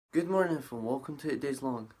Good morning everyone, welcome to today's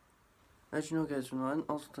vlog. As you know guys, when I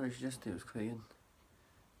also started yesterday it was quite good.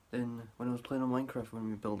 Then when I was playing on Minecraft when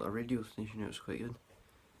we built a radio station it was quite good.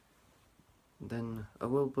 Then I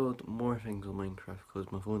will build more things on Minecraft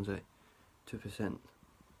because my phone's at 2%.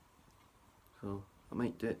 So I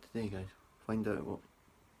might do it today guys, find out what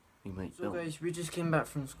we might build. So guys, we just came back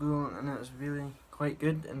from school and it was really quite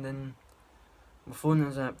good, and then my phone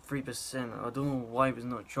is at 3%. I don't know why it was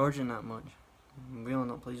not charging that much. I'm really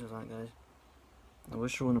not pleased with that, guys. I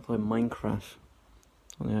wish I want to play Minecraft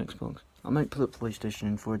on the Xbox. I might put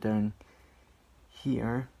PlayStation 4 down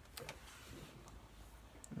here,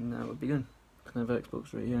 and that would be good. Can I have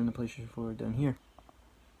Xbox right here and the PlayStation 4 down here?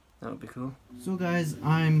 That would be cool. So guys,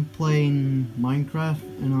 I'm playing Minecraft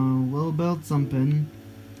and I will build something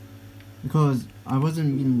because I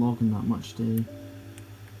wasn't been logging that much today.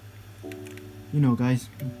 You know guys,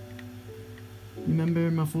 remember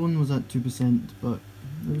my phone was at 2% but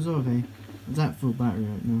it was okay. It's at full battery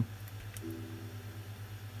right now.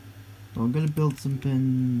 So I'm gonna build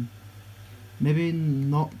something maybe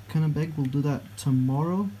not kinda big, we'll do that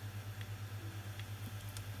tomorrow.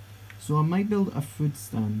 So I might build a food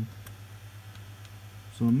stand.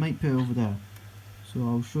 So I might put it over there. So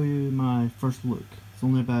I'll show you my first look. It's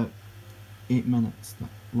only about 8 minutes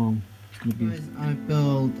long. It's gonna be. Guys, I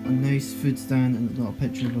built a nice food stand and it's got a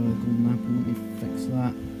picture of a golden apple. Let me fix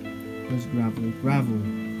that. Where's gravel? Gravel.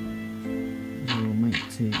 So I might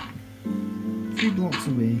take 3 blocks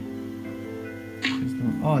away.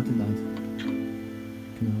 Oh, I did that.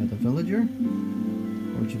 Can I add a villager?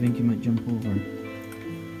 Or do you think you might jump over?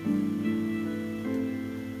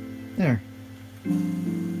 There.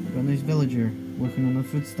 Got a nice villager working on a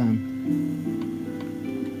food stand.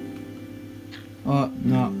 Oh,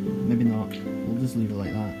 no, maybe not. We'll just leave it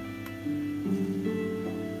like that.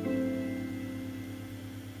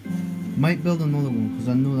 Might build another one because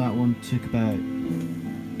I know that one took about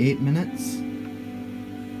 8 minutes.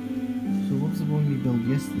 So what was the one we built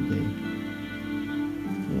yesterday?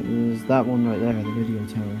 It was that one right there, the radio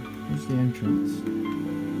tower. Where's the entrance?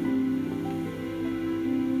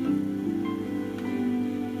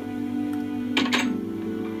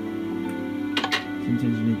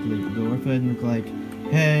 Sometimes you need to leave the door open and look like,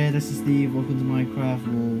 hey, this is Steve, welcome to Minecraft,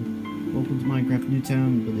 welcome to Minecraft New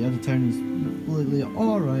Town, but the other town is completely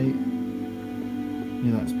alright.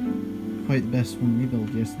 Yeah, that's quite the best one we built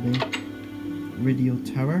yesterday. Radio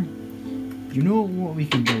tower. Do you know what we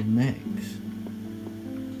can build next?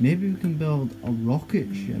 Maybe we can build a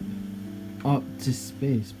rocket ship up to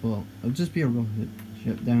space, but it'll just be a rocket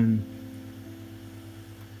ship down.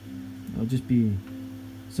 It'll just be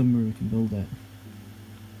somewhere we can build it.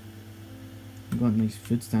 We've got a nice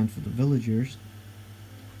food stand for the villagers.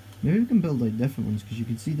 Maybe we can build like different ones because you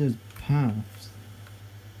can see there's paths.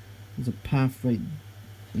 There's a path right,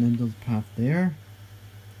 and then there's a path there.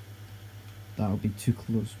 That'll be too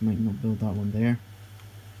close, might not build that one there.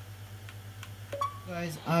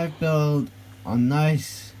 Guys, I've built a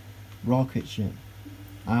nice rocket ship.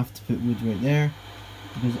 I have to put wood right there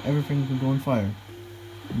because everything can go on fire.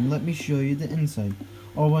 And let me show you the inside.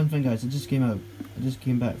 Oh, one thing guys, I just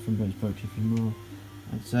came back from Bridgeport, if you know.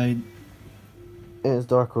 Outside it is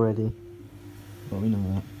dark already, but we know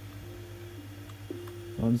that.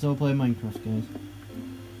 But I'm still playing Minecraft guys.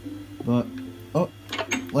 But, oh,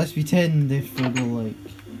 let's pretend if we go like,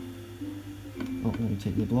 oh, let me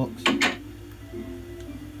take the blocks.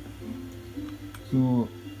 So,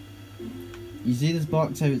 you see this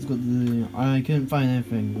box how it's got the, I couldn't find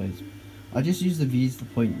anything guys. I just used the V's to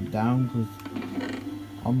point down because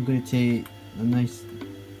I'm going to take a nice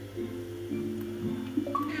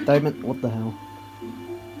diamond. What the hell?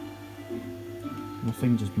 My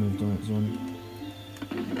thing just moved on its own.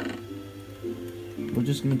 We're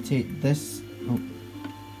just going to take this. Oh.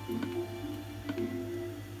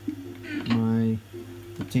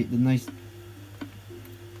 To take the nice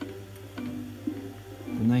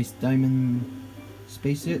diamond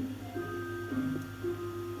spacesuit.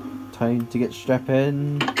 Time to get strapped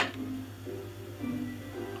in.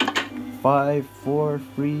 5, 4,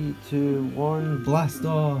 3, 2, 1, blast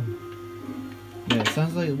off! Yeah, it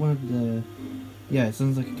sounds like one of the... Yeah, it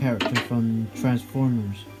sounds like a character from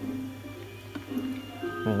Transformers.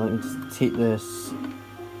 Right, let me just take this...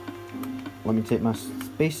 Let me take my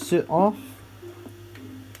spacesuit off.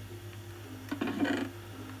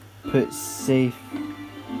 Put safe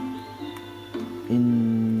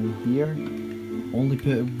in here. Only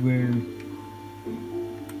put it where...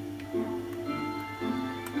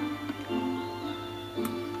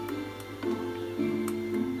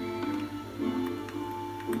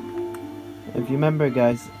 If you remember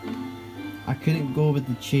guys, I couldn't go with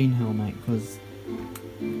the chain helmet because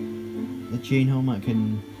chain helmet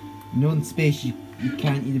can, you know, in space you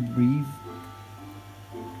can't even breathe.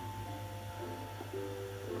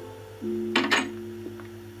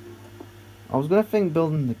 I was gonna think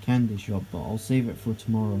building the candy shop, but I'll save it for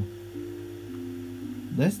tomorrow.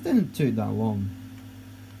 This didn't take that long.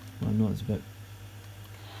 Well, I know it's a bit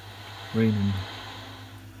raining.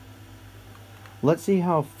 Let's see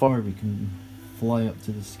how far we can fly up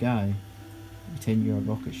to the sky. A 10-year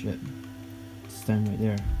rocket ship. Stand right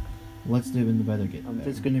there. Let's do it when the weather gets better. I'm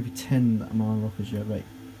just gonna pretend that I'm on a rocket ship. Right.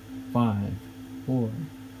 5, 4,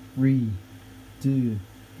 3, 2,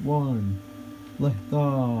 1. Lift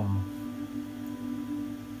off.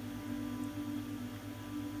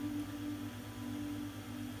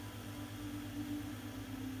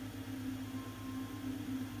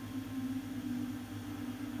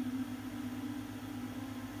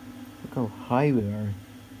 Look how high we are.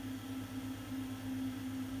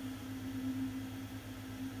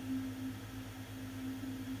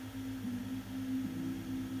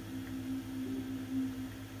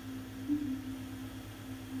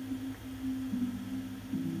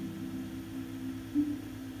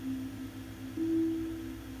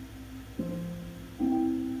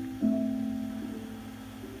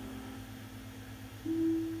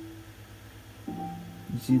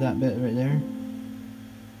 You see that bit right there?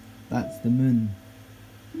 That's the moon.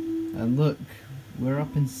 And look, we're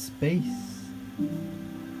up in space.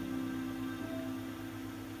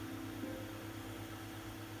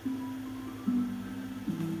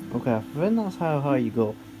 Okay, I think that's how high you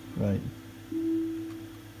go. Right.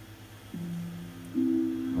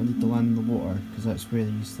 I need to land in the water, because that's where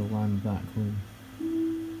they used to land back home.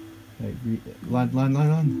 Right,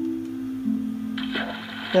 land.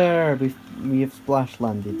 There, we have splash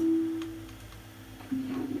landed.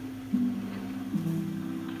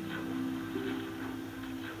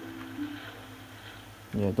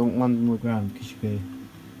 Yeah, don't land on the ground because in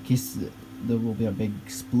case there will be a big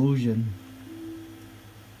explosion.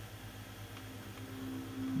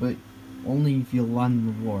 But only if you land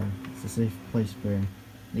in the water. It's a safe place where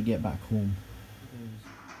they get back home.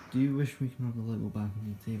 Do you wish we can have a Lego back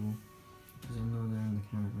on the table? Because I know they're in the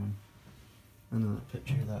camera. I know that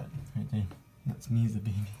picture of that right there. That's me as a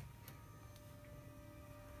baby.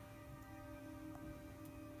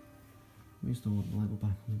 We still want the Lego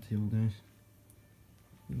back on the table, guys.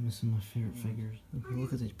 I'm missing my favourite figures. Okay,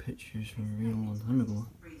 look at these pictures from a real long time ago.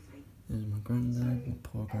 There's my granddad,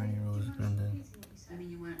 Paul Granny Rose, granddad.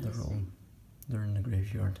 They're in the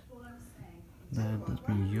graveyard. Dad, that's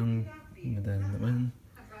me young, my dad in the wind.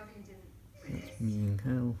 That's me and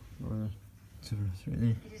Kyle, or two of us right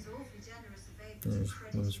there. There's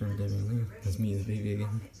Mum's from Debbie and Lee. That's me as a baby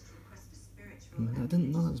again. I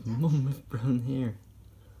didn't know that's Mum with brown hair.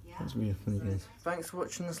 That's really funny, guys. Thanks for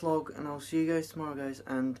watching this vlog, and I'll see you guys tomorrow, guys,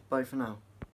 and bye for now.